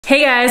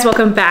Hey guys,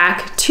 welcome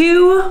back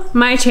to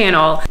my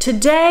channel.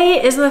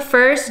 Today is the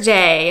first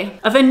day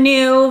of a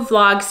new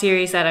vlog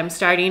series that I'm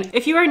starting.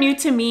 If you are new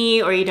to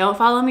me or you don't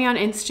follow me on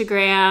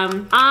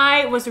Instagram,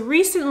 I was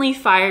recently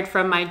fired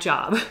from my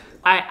job.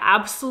 I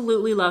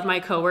absolutely love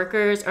my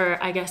coworkers,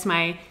 or I guess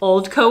my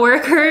old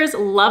coworkers.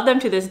 Love them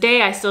to this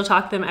day. I still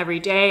talk to them every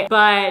day,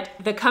 but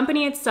the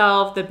company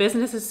itself, the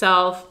business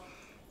itself,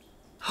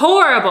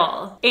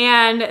 horrible.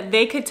 And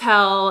they could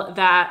tell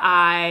that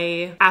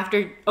I,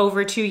 after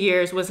over 2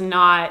 years, was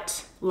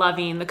not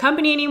loving the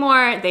company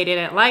anymore. They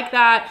didn't like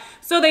that,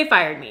 so they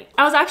fired me.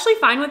 I was actually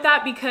fine with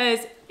that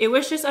because it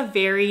was just a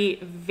very,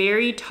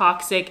 very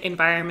toxic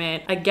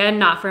environment. Again,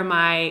 not for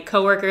my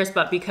coworkers,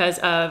 but because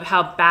of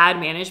how bad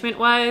management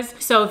was.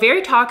 So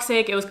very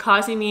toxic. It was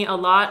causing me a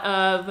lot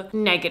of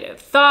negative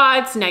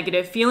thoughts,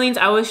 negative feelings.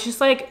 I was just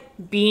like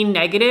being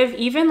negative.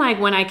 Even like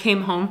when I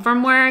came home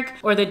from work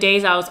or the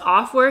days I was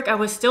off work, I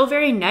was still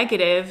very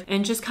negative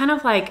and just kind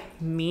of like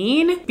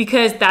mean,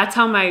 because that's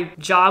how my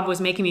job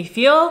was making me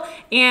feel.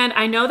 And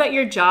I know that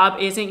your job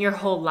isn't your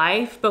whole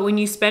life, but when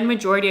you spend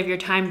majority of your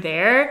time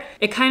there,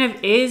 it kind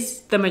of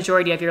is the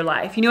majority of your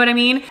life. You know what I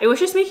mean? It was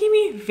just making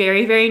me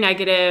very, very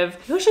negative.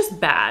 It was just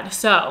bad.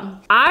 So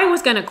I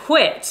was gonna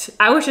quit.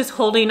 I was just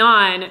holding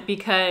on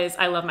because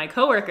I love my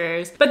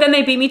coworkers, but then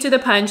they beat me to the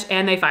punch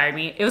and they fired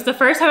me. It was the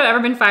first time I've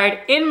ever been fired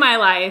in my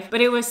life,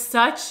 but it was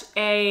such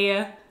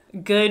a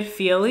good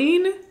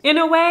feeling in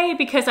a way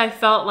because I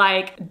felt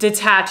like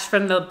detached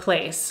from the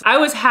place. I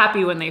was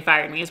happy when they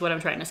fired me is what I'm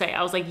trying to say.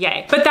 I was like,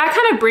 yay. But that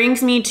kind of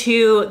brings me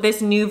to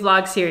this new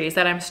vlog series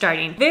that I'm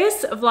starting.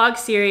 This vlog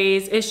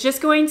series is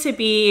just going to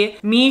be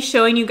me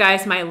showing you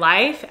guys my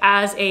life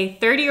as a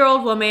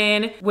 30-year-old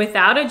woman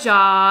without a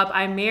job.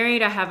 I'm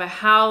married, I have a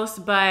house,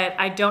 but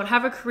I don't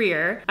have a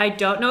career. I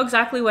don't know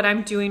exactly what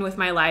I'm doing with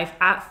my life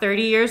at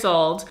 30 years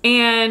old.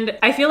 And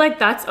I feel like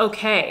that's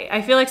okay.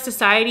 I feel like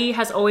society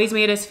has always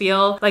made us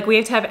feel like we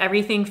have to have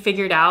everything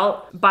figured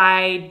out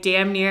by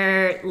damn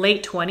near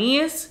late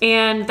 20s,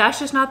 and that's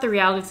just not the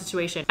reality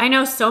situation. I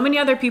know so many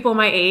other people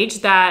my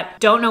age that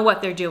don't know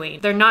what they're doing.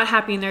 They're not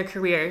happy in their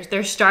careers.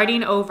 They're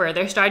starting over.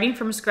 They're starting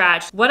from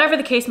scratch. Whatever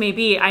the case may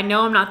be, I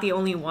know I'm not the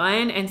only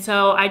one, and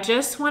so I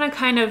just want to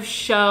kind of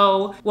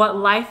show what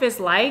life is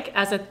like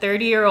as a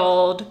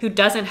 30-year-old who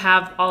doesn't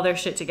have all their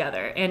shit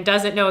together and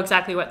doesn't know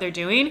exactly what they're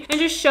doing, and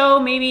just show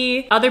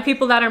maybe other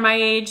people that are my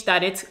age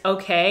that it's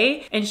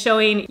okay, and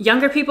showing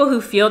younger people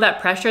who feel that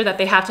pressure that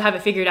they have to have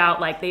it figured out,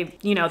 like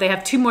they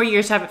have 2 more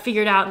years to have it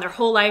figured out and their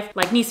whole life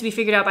like needs to be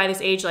figured out by this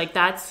age. Like,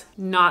 that's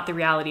not the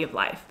reality of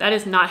life. That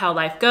is not how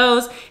life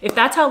goes. If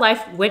that's how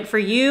life went for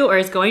you or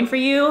is going for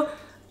you,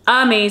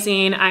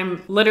 amazing.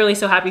 I'm literally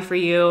so happy for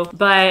you,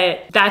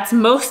 but that's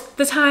most of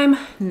the time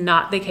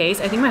not the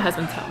case. I think my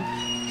husband's home.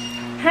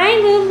 Hi,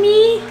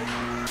 Mommy.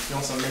 You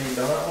want some mini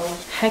donut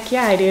holes? Heck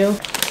yeah, I do.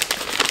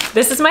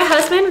 This is my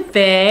husband,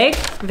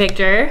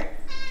 Victor.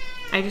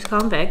 I just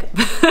call him Vic.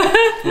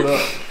 What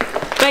up?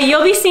 But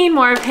you'll be seeing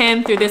more of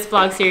him through this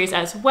vlog series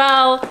as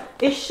well.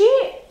 Is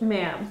she?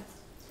 Ma'am.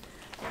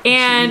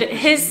 And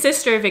his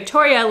sister,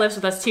 Victoria, lives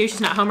with us too.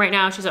 She's not home right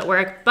now, she's at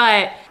work,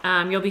 but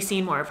you'll be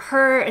seeing more of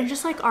her and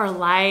just like our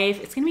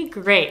life. It's gonna be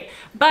great.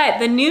 But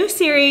the new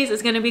series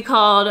is gonna be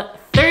called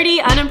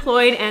 30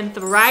 Unemployed and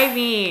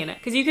Thriving,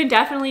 because you can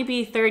definitely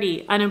be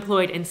 30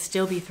 unemployed and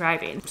still be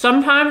thriving.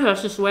 Sometimes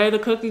that's just the way the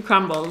cookie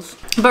crumbles.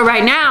 But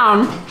right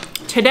now,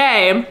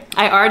 today,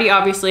 I already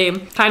obviously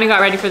kind of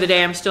got ready for the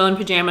day. I'm still in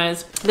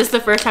pajamas. This is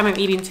the first time I'm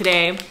eating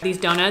today these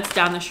donuts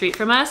down the street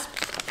from us.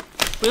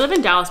 We live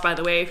in Dallas, by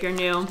the way, if you're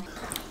new.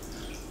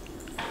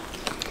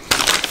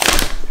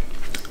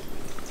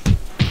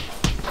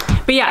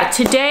 But yeah,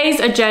 today's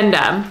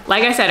agenda,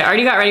 like I said, I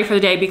already got ready for the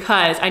day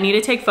because I need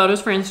to take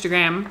photos for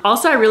Instagram.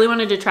 Also, I really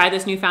wanted to try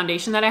this new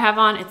foundation that I have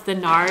on. It's the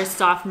NARS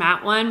Soft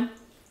Matte one.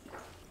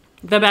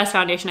 The best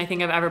foundation I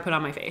think I've ever put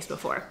on my face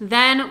before.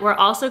 Then we're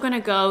also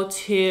gonna go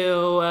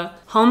to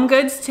Home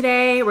Goods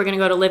today. We're gonna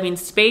go to Living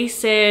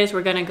Spaces.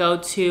 We're gonna go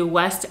to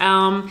West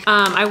Elm.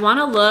 I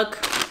wanna look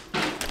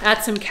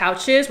at some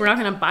couches. We're not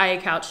gonna buy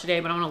a couch today,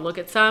 but I wanna look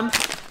at some.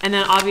 And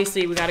then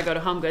obviously we gotta go to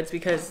Home Goods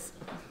because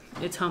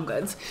it's Home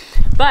Goods.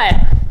 But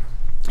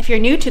if you're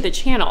new to the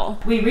channel,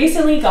 we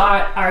recently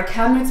got our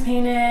cabinets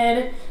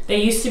painted.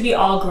 They used to be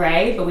all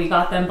gray, but we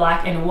got them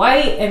black and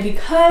white. And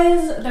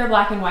because they're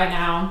black and white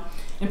now,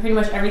 and pretty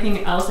much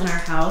everything else in our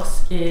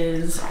house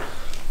is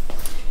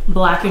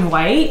black and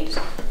white,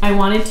 I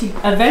wanted to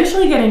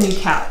eventually get a new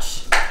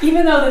couch,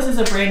 even though this is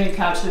a brand new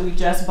couch that we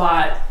just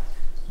bought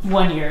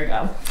 1 year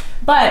ago.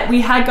 But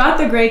we had got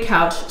the gray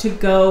couch to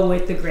go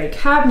with the gray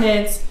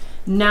cabinets.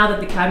 Now that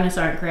the cabinets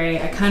aren't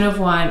gray, I kind of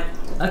want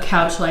a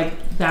couch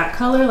like that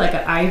color, like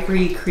an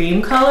ivory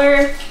cream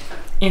color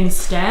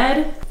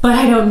instead. But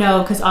I don't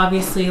know, because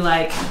obviously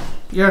like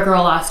your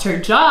girl lost her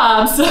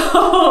job,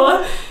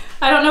 so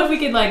I don't know if we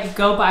could like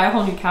go buy a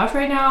whole new couch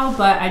right now,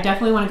 but I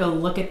definitely want to go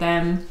look at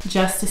them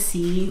just to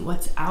see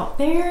what's out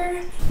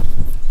there.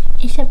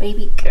 It's a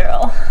baby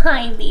girl.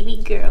 Hi,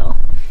 baby girl.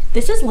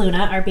 This is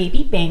Luna, our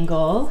baby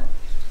Bengal.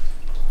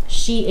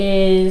 She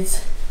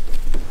is,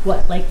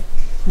 what, like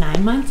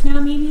 9 months now,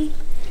 maybe?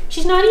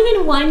 She's not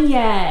even 1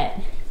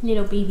 yet,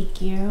 little baby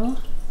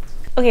girl.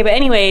 Okay, but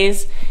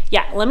anyways,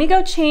 yeah, let me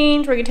go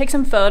change. We're gonna take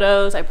some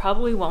photos. I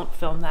probably won't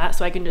film that,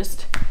 so I can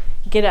just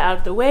get it out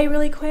of the way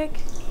really quick.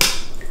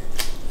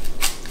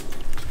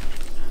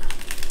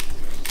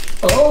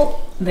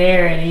 Oh,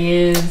 there it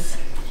is.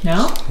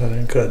 No? I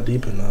didn't cut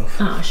deep enough.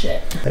 Oh,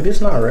 shit. Maybe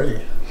it's not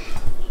ready.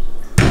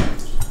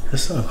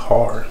 It's so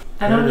hard.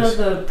 I don't know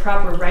the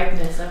proper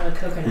ripeness of a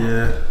coconut.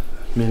 Yeah,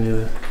 me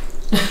neither.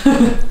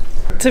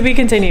 To be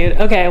continued.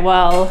 Okay,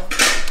 well,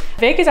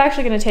 Vic is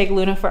actually gonna take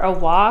Luna for a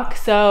walk.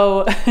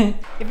 So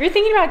if you're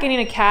thinking about getting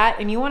a cat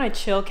and you want a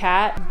chill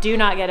cat, do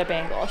not get a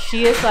Bengal.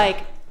 She is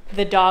like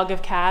the dog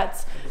of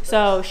cats.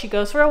 So she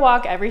goes for a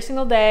walk every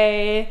single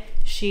day.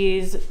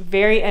 She's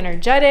very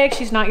energetic.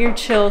 She's not your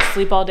chill,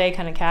 sleep all day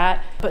kind of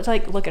cat. But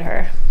like, look at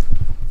her.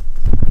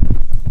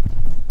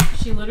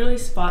 She literally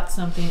spots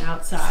something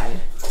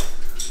outside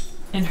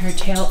and her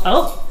tail,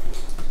 oh,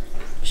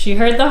 she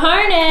heard the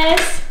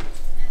harness.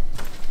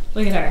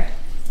 Look at her.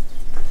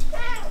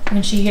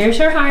 When she hears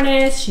her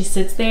harness, she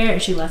sits there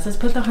and she lets us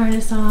put the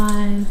harness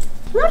on.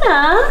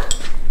 Luna,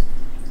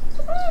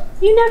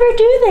 you never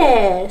do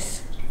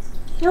this.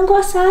 You don't go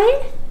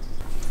outside?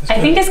 I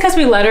think it's because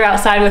we let her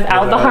outside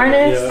without the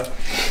harness.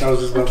 Yeah, I was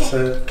just about to say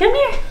it. Come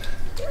here.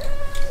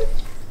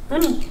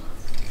 Luna.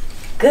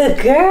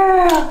 Good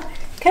girl.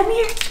 Come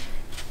here.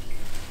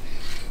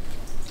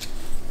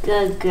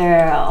 Good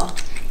girl.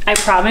 I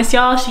promise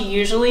y'all, she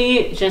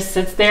usually just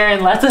sits there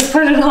and lets us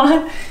put it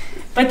on.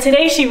 But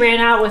today she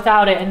ran out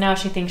without it and now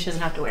she thinks she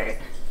doesn't have to wear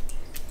it.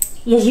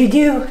 Yes, you do.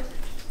 You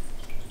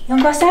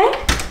wanna go outside?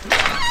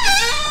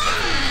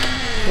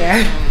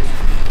 Here.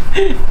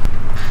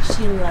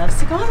 She loves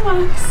to go on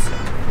walks.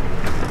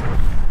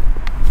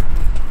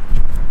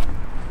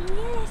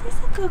 Yes,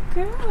 it's a good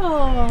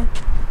girl.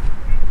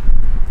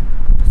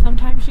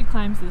 Sometimes she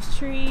climbs this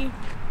tree.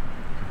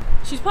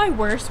 She's probably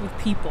worse with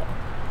people.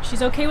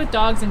 She's okay with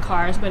dogs and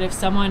cars, but if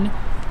someone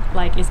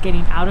like is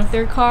getting out of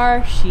their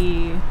car,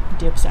 she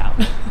dips out.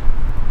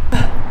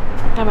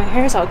 Now my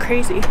hair is all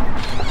crazy.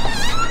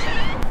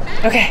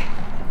 Okay,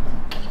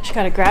 just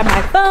gotta grab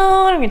my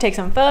phone. I'm gonna take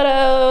some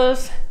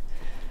photos.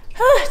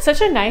 It's such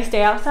a nice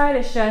day outside.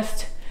 It's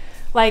just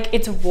like,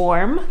 it's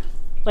warm,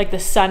 like the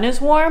sun is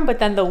warm, but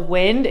then the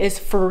wind is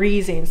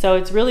freezing. So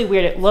it's really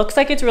weird. It looks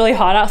like it's really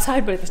hot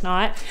outside, but it's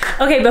not.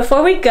 Okay,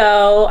 before we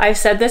go, I've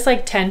said this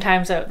like 10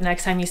 times, so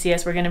next time you see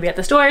us, we're gonna be at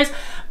the stores.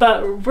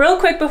 But real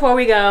quick before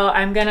we go,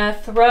 I'm gonna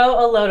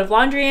throw a load of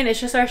laundry in.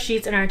 It's just our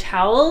sheets and our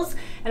towels.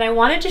 And I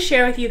wanted to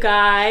share with you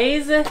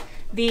guys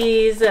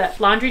these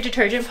laundry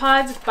detergent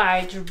pods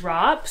by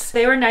Drops.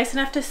 They were nice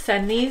enough to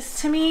send these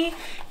to me,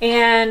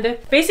 and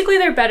basically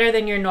they're better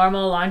than your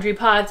normal laundry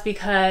pods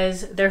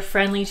because they're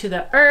friendly to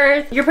the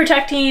earth. You're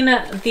protecting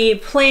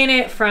the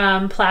planet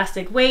from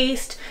plastic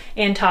waste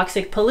and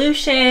toxic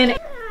pollution.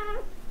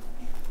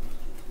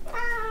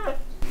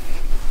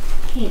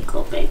 Here you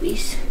go,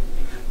 babies.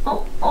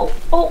 Oh, oh,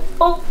 oh,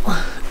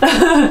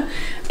 oh.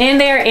 And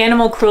they are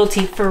animal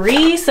cruelty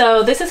free.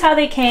 So this is how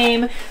they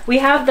came. We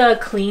have the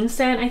clean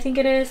scent, I think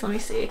it is. Let me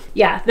see.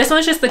 Yeah, this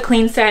one's just the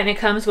clean scent and it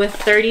comes with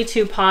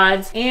 32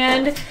 pods.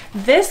 And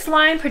this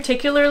line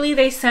particularly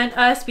they sent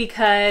us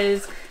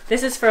because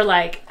this is for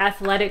like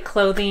athletic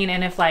clothing,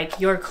 and if like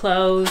your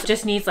clothes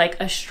just needs like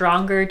a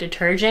stronger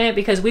detergent,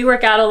 because we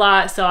work out a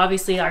lot, so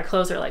obviously our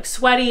clothes are like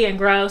sweaty and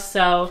gross.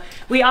 So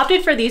we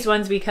opted for these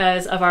ones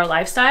because of our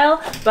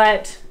lifestyle,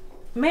 but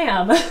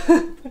ma'am,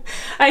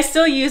 I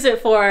still use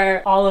it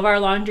for all of our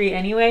laundry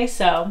anyway,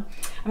 so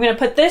I'm gonna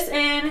put this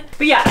in.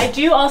 But yeah, I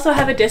do also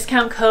have a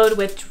discount code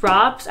with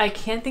Drops. I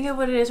can't think of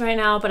what it is right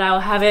now, but I will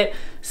have it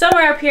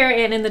somewhere up here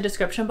and in the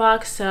description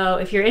box. So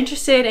if you're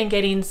interested in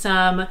getting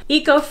some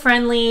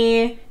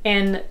eco-friendly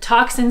and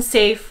toxin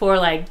safe for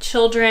like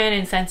children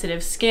and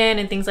sensitive skin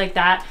and things like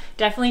that,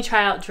 definitely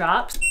try out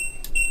Drops.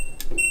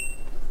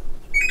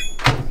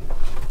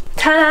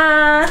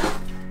 Ta-da!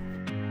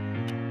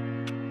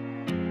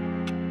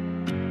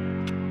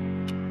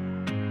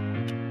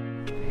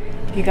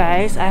 You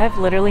guys, I have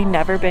literally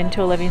never been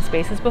to a Living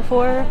Spaces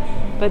before,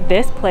 but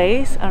this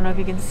place, I don't know if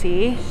you can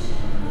see,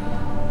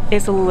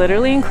 is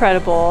literally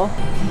incredible.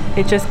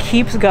 It just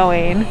keeps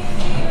going.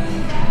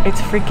 It's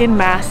freaking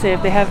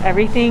massive. They have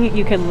everything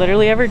you could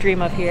literally ever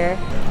dream of here.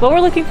 What we're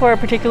looking for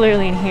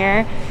particularly in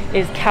here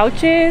is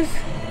couches,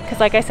 because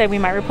like I said, we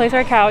might replace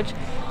our couch,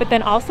 but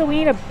then also we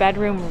need a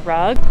bedroom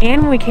rug.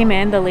 And when we came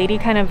in, the lady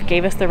kind of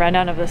gave us the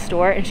rundown of the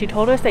store, and she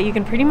told us that you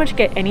can pretty much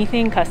get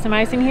anything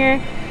customized in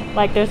here.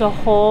 Like there's a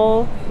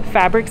whole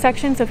fabric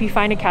section, so if you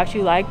find a couch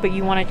you like but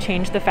you want to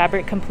change the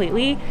fabric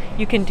completely,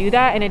 you can do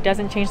that and it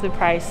doesn't change the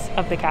price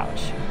of the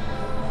couch.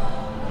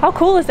 How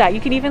cool is that? You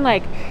can even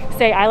like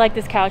say, I like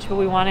this couch but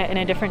we want it in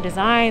a different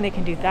design. They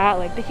can do that.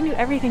 Like they can do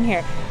everything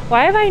here.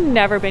 Why have I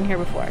never been here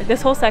before?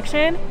 This whole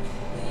section,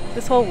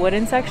 this whole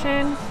wooden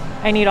section,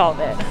 I need all of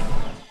it.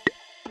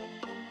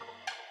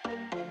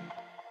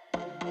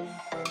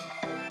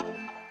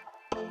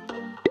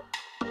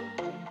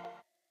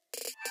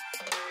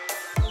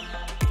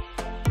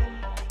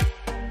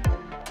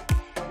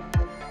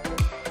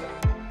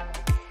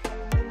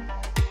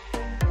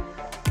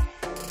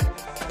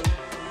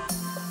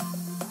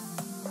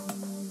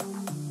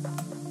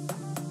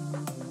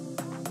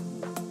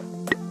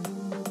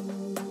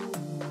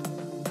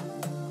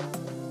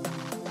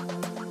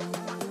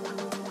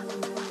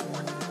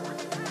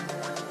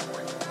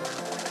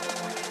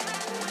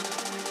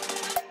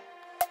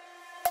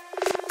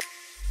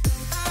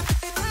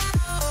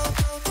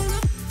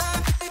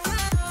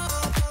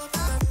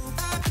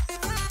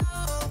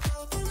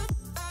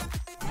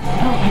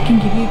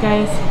 can give you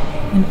guys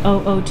an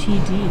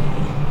OOTD.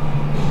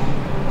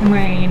 I'm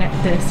wearing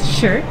this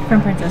shirt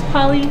from Princess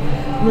Polly,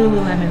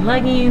 Lululemon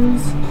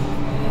leggings,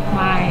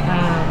 my,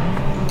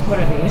 what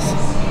are these?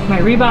 My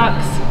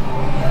Reeboks,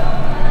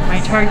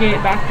 my Target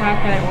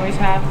backpack that I always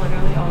have,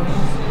 literally always.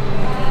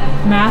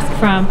 Mask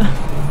from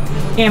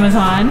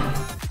Amazon.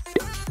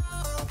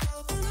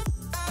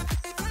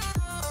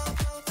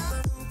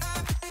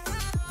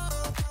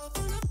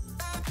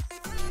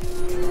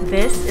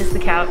 This is the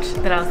couch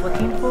that I was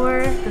looking for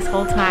this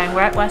whole time.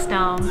 We're at West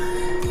Elm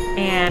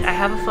and I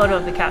have a photo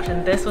of the couch,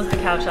 and this was the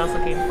couch I was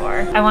looking for.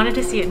 I wanted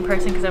to see it in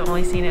person because I've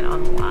only seen it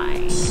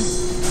online.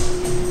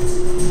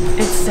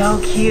 It's so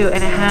cute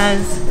and it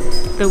has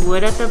the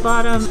wood at the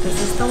bottom.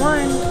 This is the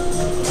one.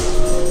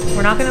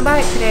 We're not gonna buy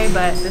it today,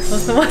 but this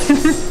was the one.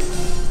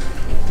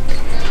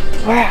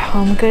 We're at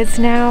Home Goods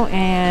now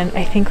and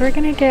I think we're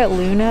gonna get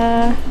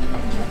Luna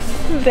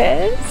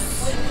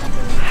this.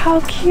 How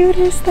cute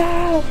is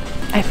that?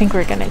 I think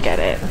we're gonna get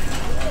it.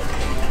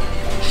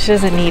 She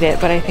doesn't need it,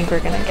 but I think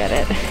we're gonna get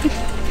it.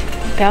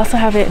 They also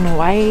have it in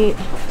white.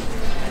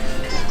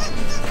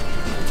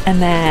 And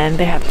then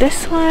they have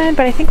this one,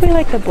 but I think we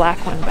like the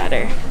black one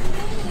better.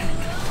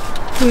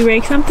 Did we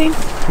rake something?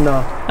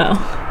 No.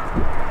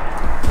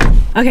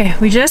 Oh. Okay,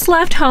 we just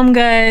left Home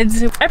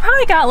Goods. I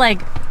probably got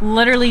like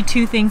literally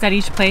 2 things at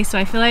each place, so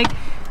I feel like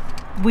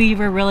we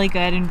were really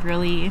good and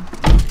really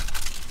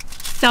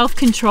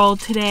self-controlled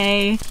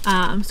today.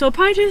 So I'll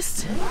probably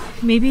just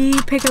maybe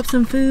pick up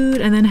some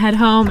food and then head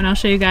home, and I'll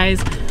show you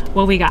guys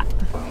what we got.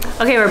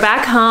 Okay, we're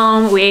back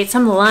home. We ate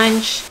some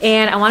lunch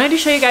and I wanted to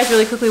show you guys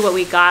really quickly what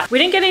we got. We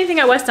didn't get anything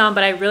at West Elm,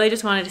 but I really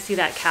just wanted to see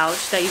that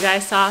couch that you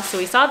guys saw. So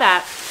we saw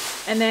that.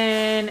 And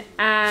then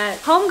at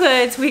Home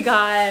Goods, we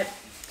got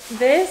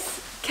this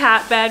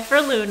cat bed for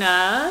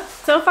Luna.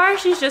 So far,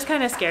 she's just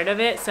kind of scared of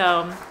it.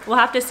 So we'll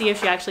have to see if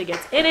she actually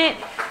gets in it.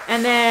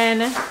 And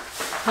then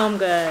Home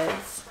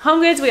Goods. Home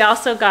Goods, we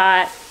also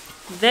got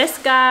this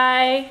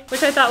guy,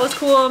 which I thought was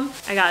cool.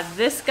 I got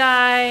this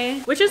guy,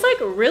 which is like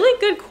really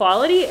good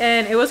quality,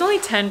 and it was only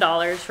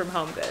 $10 from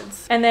Home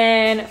Goods. And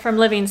then from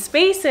Living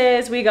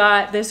Spaces, we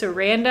got this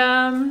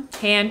random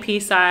hand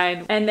peace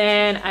sign. And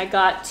then I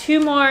got 2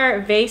 more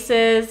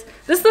vases.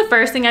 This is the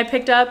first thing I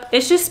picked up.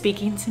 It's just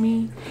speaking to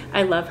me.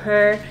 I love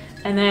her.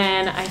 And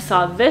then I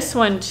saw this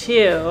one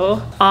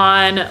too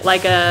on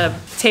like a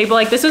table.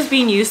 Like this was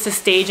being used to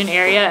stage an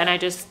area, and I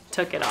just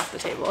took it off the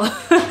table.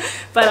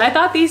 But I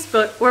thought these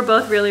were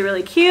both really,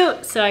 really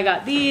cute. So I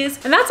got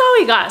these, and that's all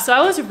we got. So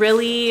I was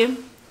really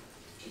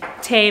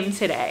tame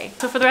today.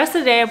 So for the rest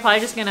of the day, I'm probably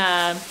just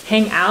gonna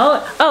hang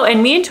out. Oh,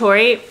 and me and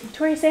Tori,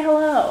 say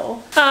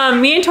hello.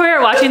 Me and Tori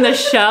are watching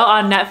this show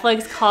on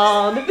Netflix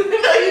called, what was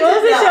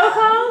the show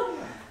called?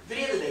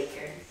 Beauty and the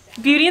Baker.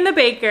 Beauty and the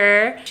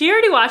Baker. She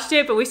already watched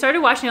it, but we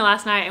started watching it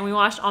last night and we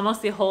watched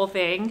almost the whole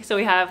thing. So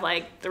we have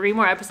like 3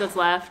 more episodes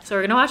left. So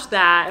we're gonna watch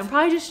that and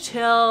probably just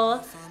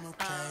chill.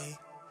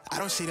 I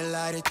don't see the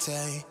light of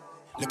day.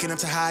 Looking up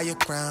to higher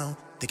ground,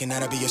 thinking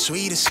that'll be your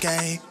sweet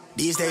escape.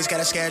 These days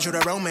gotta schedule the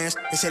romance.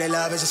 They say that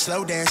love is a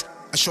slow dance.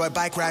 A short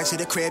bike ride to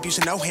the crib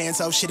using no hands.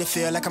 Oh shit, it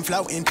feel like I'm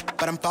floating,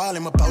 but I'm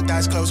falling with both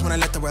eyes closed when I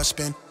let the world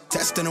spin.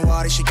 Testing the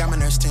water, she got my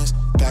nerves tense.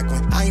 Back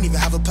when I ain't even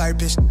have a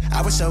purpose,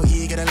 I was so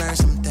eager to learn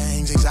some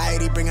things.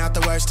 Anxiety bring out the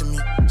worst in me.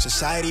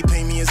 Society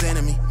paint me as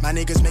enemy. My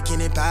niggas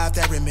making it by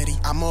that remedy.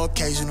 I'm more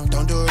occasional,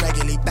 don't do it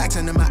regularly. Backs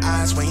under my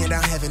eyes, weighing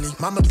down heavily.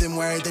 Mama been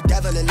worried, the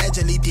devil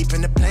allegedly deep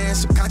in the plan.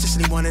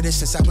 Subconsciously wanted it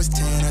since I was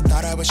 10. I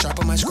thought I was sharp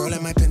on my scroll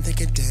and my pen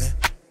think it did.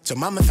 So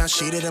mama found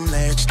shit of them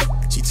legs.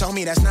 She told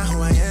me that's not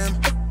who I am.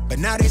 But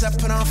nowadays I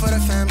put on for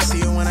the fam, see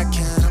you when I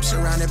can. I'm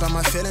surrounded by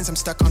my feelings, I'm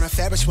stuck on a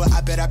Ferris wheel. I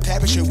bet I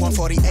perish with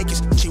 140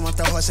 acres. She want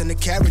the horse and the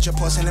carriage, a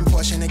porcelain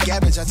portion of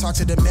garbage. I talk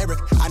to the mirror,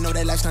 I know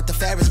that life's not the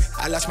fairest.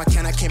 I lost my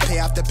can, I can't pay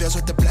off the bills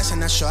with the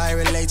blessing. Not sure I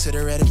relate to the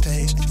Reddit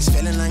page. It's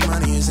feeling like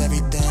money is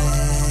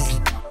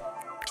everything.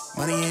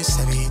 Money is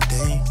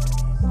everything.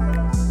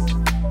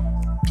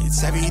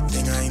 It's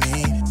everything I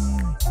need.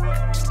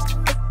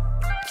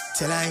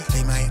 Till I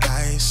lay my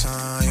eyes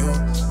on you.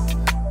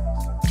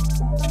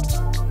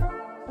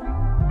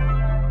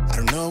 I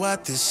don't know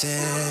what this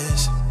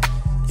is,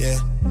 yeah,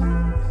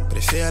 but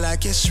it feel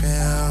like it's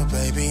real,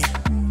 baby.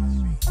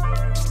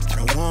 I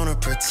don't wanna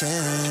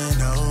pretend,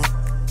 no.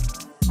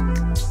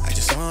 I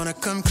just wanna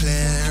come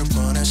clear,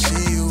 wanna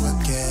see you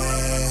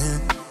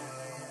again.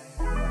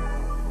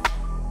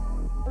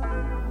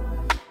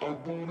 I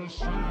wanna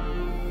see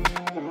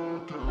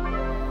you again.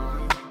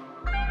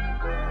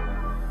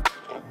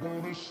 I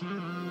wanna see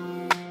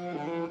you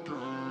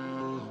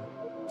again.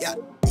 Yeah.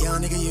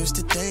 Young nigga used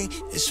to think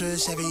this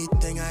was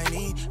everything I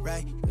need,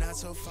 right? Not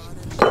so far.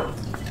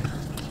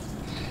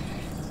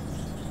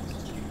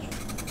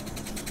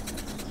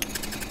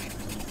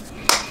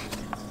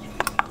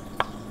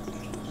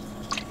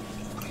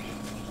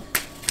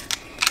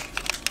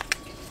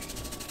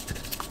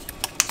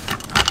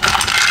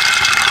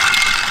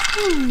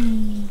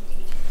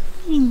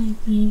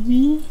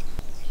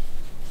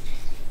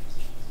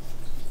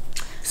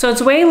 So it's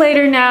way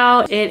later now.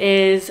 It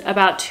is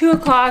about 2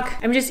 o'clock.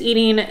 I'm just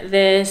eating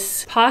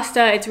this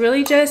pasta. It's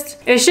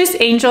just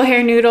angel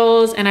hair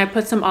noodles, and I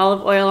put some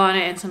olive oil on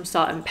it and some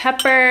salt and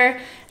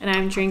pepper. And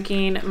I'm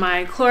drinking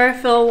my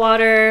chlorophyll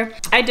water.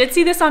 I did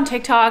see this on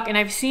TikTok, and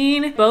I've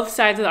seen both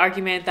sides of the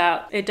argument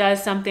that it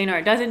does something or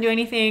it doesn't do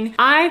anything.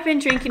 I've been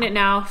drinking it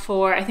now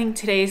for, I think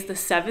today's the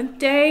 7th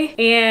day,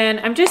 and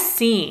I'm just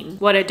seeing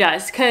what it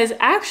does. Cause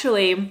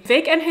actually,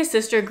 Vic and his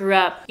sister grew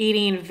up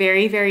eating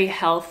very, very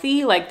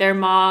healthy. Like their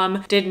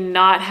mom did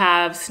not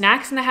have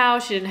snacks in the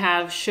house. She didn't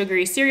have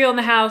sugary cereal in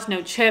the house,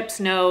 no chips,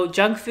 no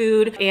junk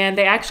food. And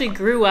they actually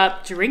grew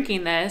up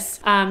drinking this.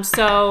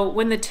 So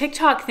when the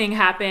TikTok thing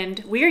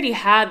happened, we already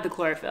had the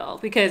chlorophyll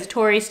because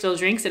Tori still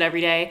drinks it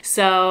every day.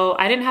 So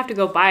I didn't have to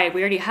go buy it.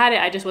 We already had it.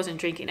 I just wasn't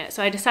drinking it.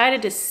 So I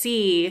decided to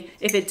see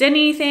if it did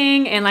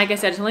anything. And like I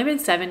said, it's only been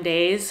 7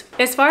 days.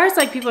 As far as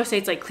like people say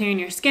it's like clearing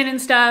your skin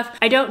and stuff,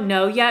 I don't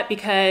know yet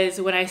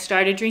because when I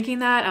started drinking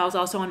that, I was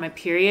also on my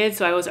period.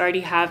 So I was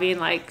already having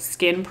like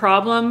skin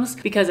problems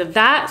because of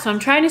that. So I'm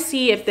trying to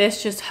see if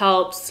this just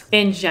helps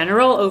in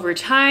general over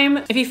time.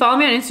 If you follow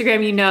me on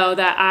Instagram, you know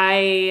that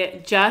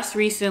I just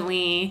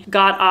recently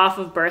got off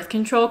of birth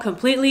control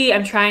completely.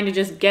 I'm trying to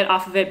just get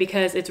off of it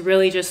because it's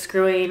really just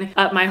screwing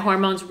up my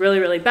hormones really,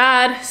 really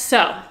bad.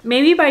 So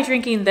maybe by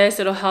drinking this,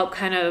 it'll help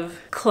kind of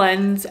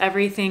cleanse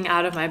everything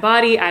out of my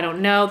body. I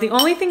don't know. The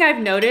only thing I've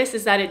noticed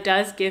is that it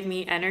does give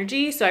me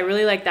energy. So I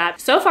really like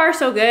that. So far,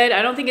 so good.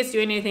 I don't think it's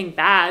doing anything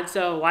bad,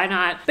 so why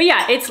not? But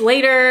yeah, it's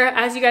later.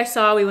 As you guys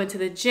saw, we went to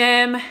the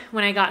gym.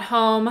 When I got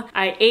home,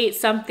 I ate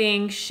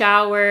something,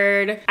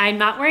 showered. I'm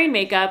not wearing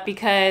makeup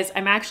because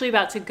I'm actually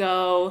about to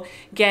go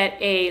get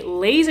a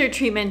laser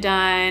treatment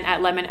done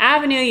at Lemon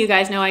Avenue. You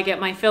guys know I get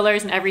my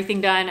fillers and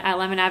everything done at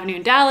Lemon Avenue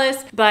in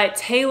Dallas, but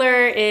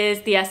Taylor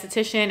is the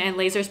esthetician and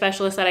laser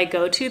specialist that I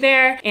go to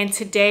there. And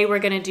today we're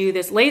gonna do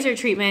this laser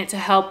treatment to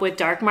help with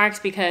dark marks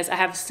because I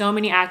have so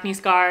many acne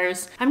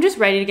scars. I'm just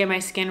ready to get my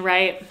skin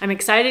right. I'm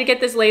excited to get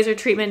this laser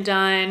treatment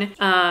done.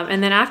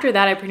 And then after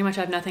that, I pretty much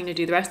have nothing to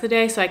do the rest of the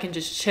day, so I can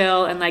just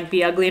chill and like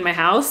be ugly in my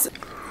house.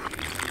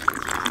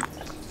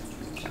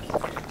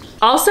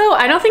 Also,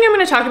 I don't think I'm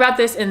gonna talk about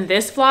this in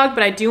this vlog,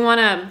 but I do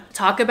wanna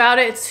talk about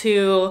it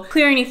to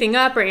clear anything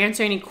up or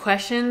answer any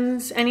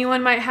questions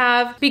anyone might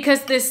have,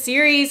 because this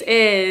series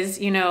is,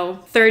 you know,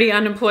 30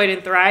 unemployed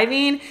and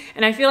thriving.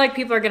 And I feel like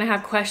people are gonna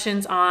have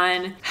questions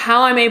on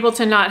how I'm able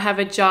to not have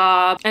a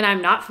job and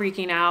I'm not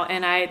freaking out.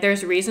 And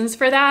there's reasons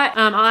for that.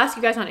 I'll ask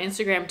you guys on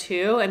Instagram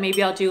too, and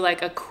maybe I'll do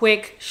like a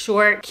quick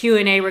short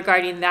Q&A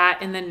regarding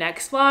that in the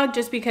next vlog,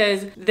 just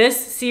because this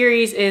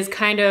series is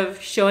kind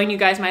of showing you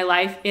guys my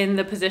life in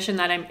the position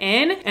that I'm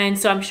in. And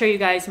so I'm sure you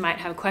guys might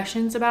have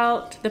questions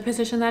about the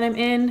position that I'm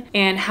in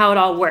and how it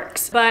all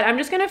works. But I'm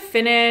just gonna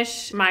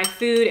finish my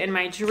food and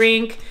my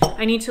drink.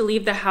 I need to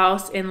leave the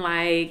house in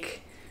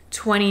like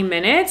 20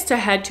 minutes to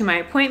head to my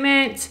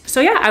appointment. So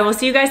yeah, I will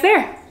see you guys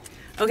there.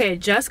 Okay,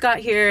 just got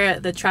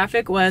here. The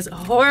traffic was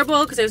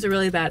horrible because there was a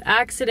really bad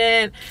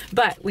accident,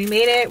 but we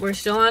made it. We're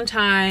still on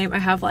time. I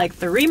have like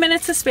 3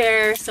 minutes to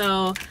spare,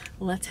 so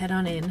let's head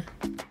on in.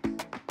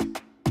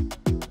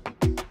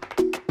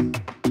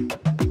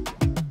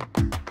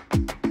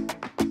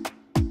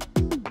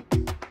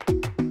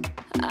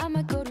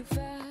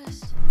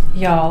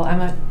 Y'all, I'm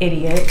an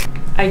idiot.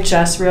 I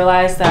just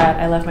realized that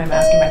I left my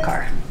mask in my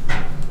car.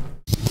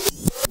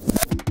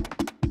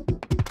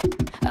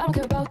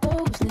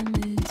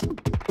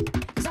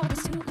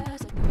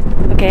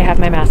 Okay, I have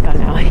my mask on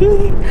now.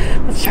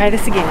 Let's try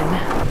this again.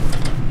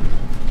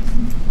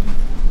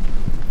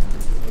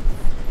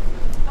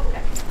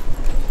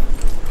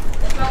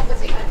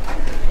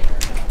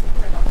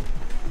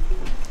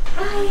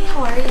 Hi,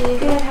 how are you?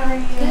 Good, how are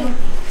you? Good.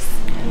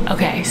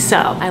 Okay, so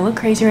I look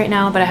crazy right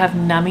now, but I have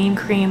numbing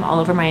cream all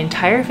over my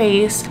entire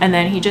face. And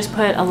then he just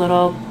put a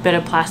little bit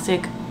of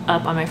plastic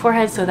up on my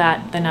forehead so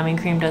that the numbing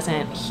cream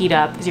doesn't heat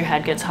up as your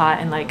head gets hot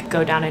and like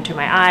go down into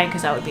my eye,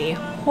 because that would be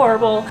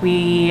horrible.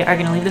 We are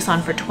gonna leave this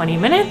on for 20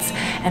 minutes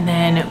and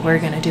then we're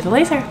gonna do the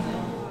laser.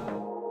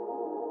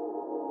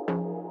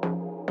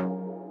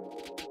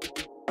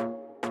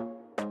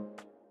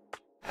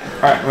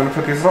 Alright, I'm gonna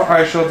put these little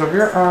eye shields over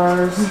your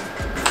eyes.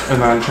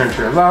 And then turn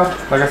to your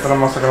left. Like I said,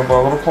 I'm also gonna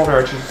blow a little cold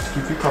air just to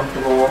keep you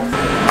comfortable.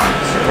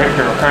 Sit right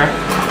here, okay?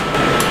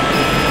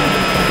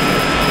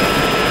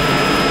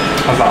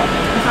 How's that?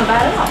 That's not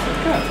bad at all.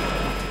 Good.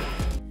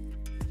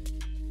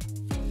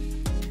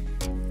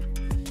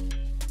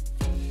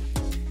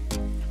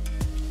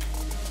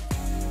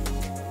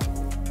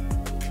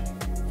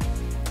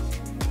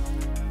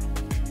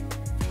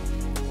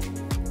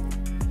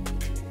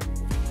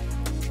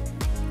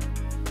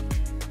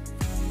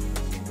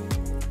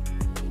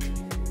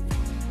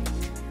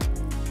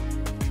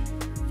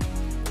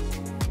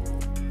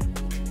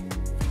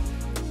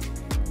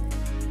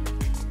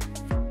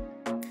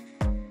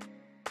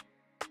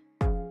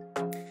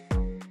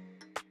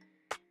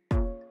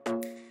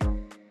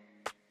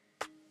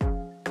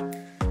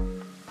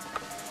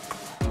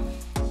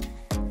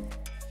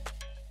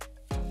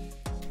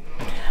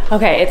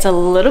 Okay, it's a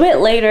little bit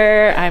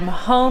later. I'm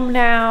home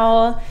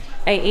now.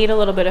 I ate a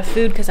little bit of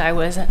food because I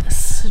was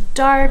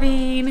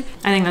starving.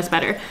 I think that's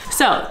better.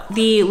 So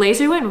the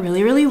laser went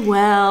really, really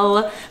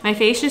well. My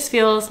face just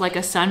feels like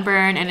a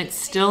sunburn and it's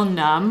still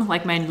numb.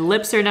 Like my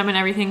lips are numb and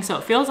everything. So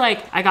it feels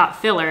like I got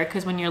filler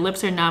because when your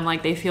lips are numb,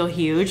 like they feel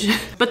huge.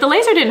 But the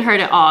laser didn't hurt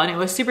at all and it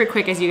was super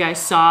quick as you guys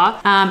saw.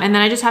 And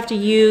then I just have to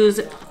use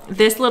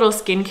this little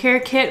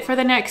skincare kit for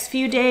the next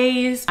few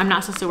days. I'm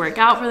not supposed to work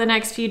out for the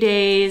next few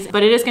days,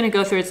 but it is gonna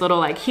go through its little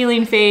like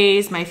healing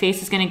phase. My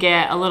face is gonna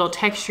get a little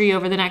textury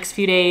over the next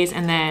few days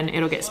and then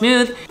it'll get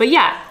smooth. But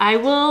yeah, I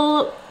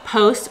will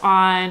post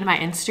on my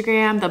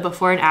Instagram the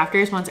before and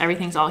afters once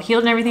everything's all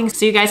healed and everything,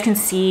 so you guys can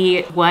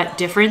see what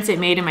difference it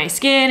made in my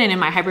skin and in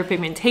my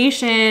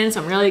hyperpigmentation.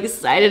 So I'm really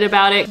excited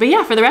about it. But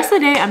yeah, for the rest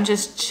of the day, I'm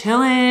just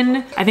chilling.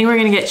 I think we're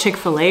gonna get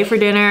Chick-fil-A for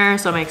dinner,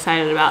 so I'm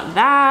excited about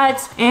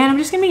that. And I'm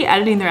just gonna be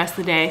editing the rest of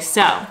the day.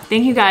 So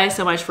thank you guys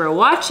so much for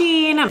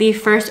watching the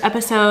first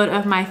episode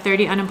of my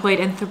 30 Unemployed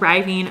and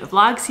Thriving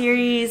vlog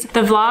series.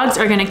 The vlogs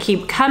are gonna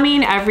keep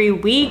coming every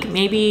week,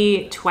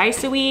 maybe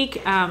twice a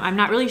week. I'm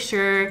not really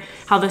sure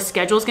how the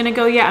schedule's gonna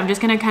go yet. I'm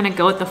just gonna kind of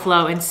go with the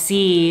flow and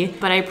see.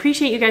 But I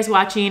appreciate you guys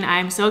watching.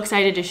 I'm so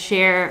excited to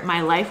share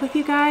my life with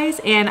you guys,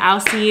 and I'll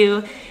see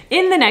you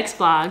in the next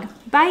vlog.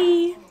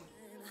 Bye.